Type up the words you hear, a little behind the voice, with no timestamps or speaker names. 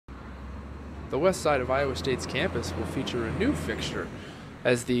the west side of Iowa State's campus will feature a new fixture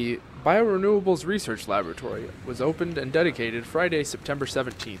as the Biorenewables Research Laboratory was opened and dedicated Friday, September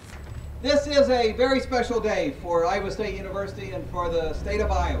 17th. This is a very special day for Iowa State University and for the state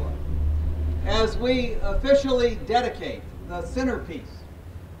of Iowa as we officially dedicate the centerpiece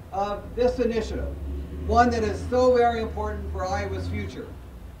of this initiative, one that is so very important for Iowa's future,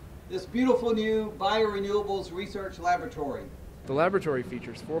 this beautiful new Biorenewables Research Laboratory. The laboratory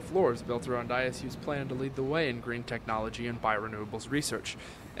features 4 floors built around ISU's plan to lead the way in green technology and biorenewables research,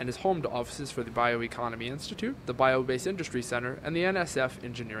 and is home to offices for the Bioeconomy Institute, the Bio-Based Industry Center, and the NSF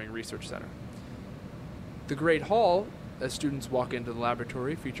Engineering Research Center. The Great Hall, as students walk into the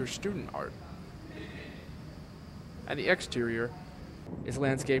laboratory, features student art. And the exterior is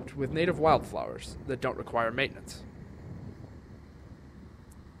landscaped with native wildflowers that don't require maintenance.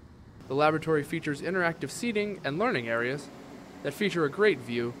 The laboratory features interactive seating and learning areas that feature a great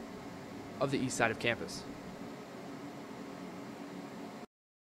view of the east side of campus.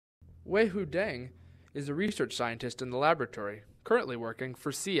 Wei-Hu Deng is a research scientist in the laboratory, currently working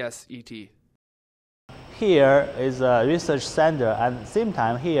for CSET. Here is a research center, and at the same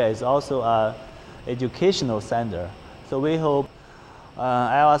time here is also an educational center. So we hope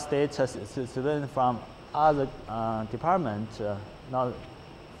Iowa State students from other departments, not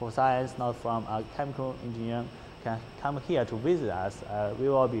for science, not from chemical engineering, can come here to visit us. We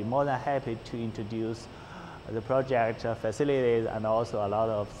will be more than happy to introduce the project facilities and also a lot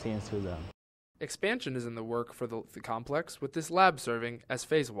of things to them. Expansion is in the work for the complex, with this lab serving as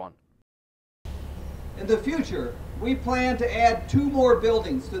phase 1. In the future, we plan to add 2 more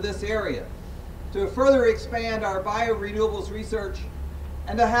buildings to this area to further expand our biorenewables research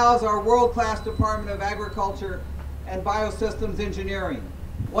and to house our world-class Department of Agriculture and Biosystems Engineering.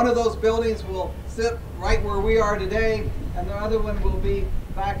 One of those buildings will sit right where we are today, and the other one will be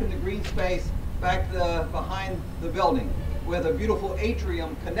back in the green space back behind the building with a beautiful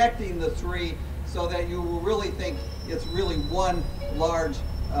atrium connecting the 3 so that you will really think it's really one large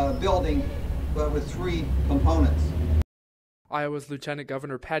building but with 3 components. Iowa's Lieutenant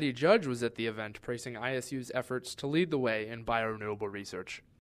Governor Patty Judge was at the event, praising ISU's efforts to lead the way in biorenewable research.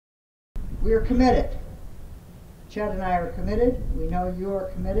 We are committed. Chad and I are committed. We know you are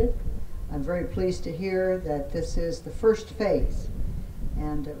committed. I'm very pleased to hear that this is the first phase,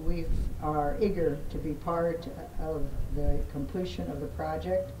 and we are eager to be part of the completion of the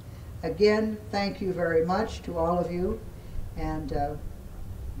project. Again, thank you very much to all of you, and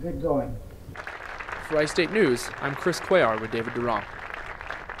good going. For iState News, I'm Cuellar with David Derong.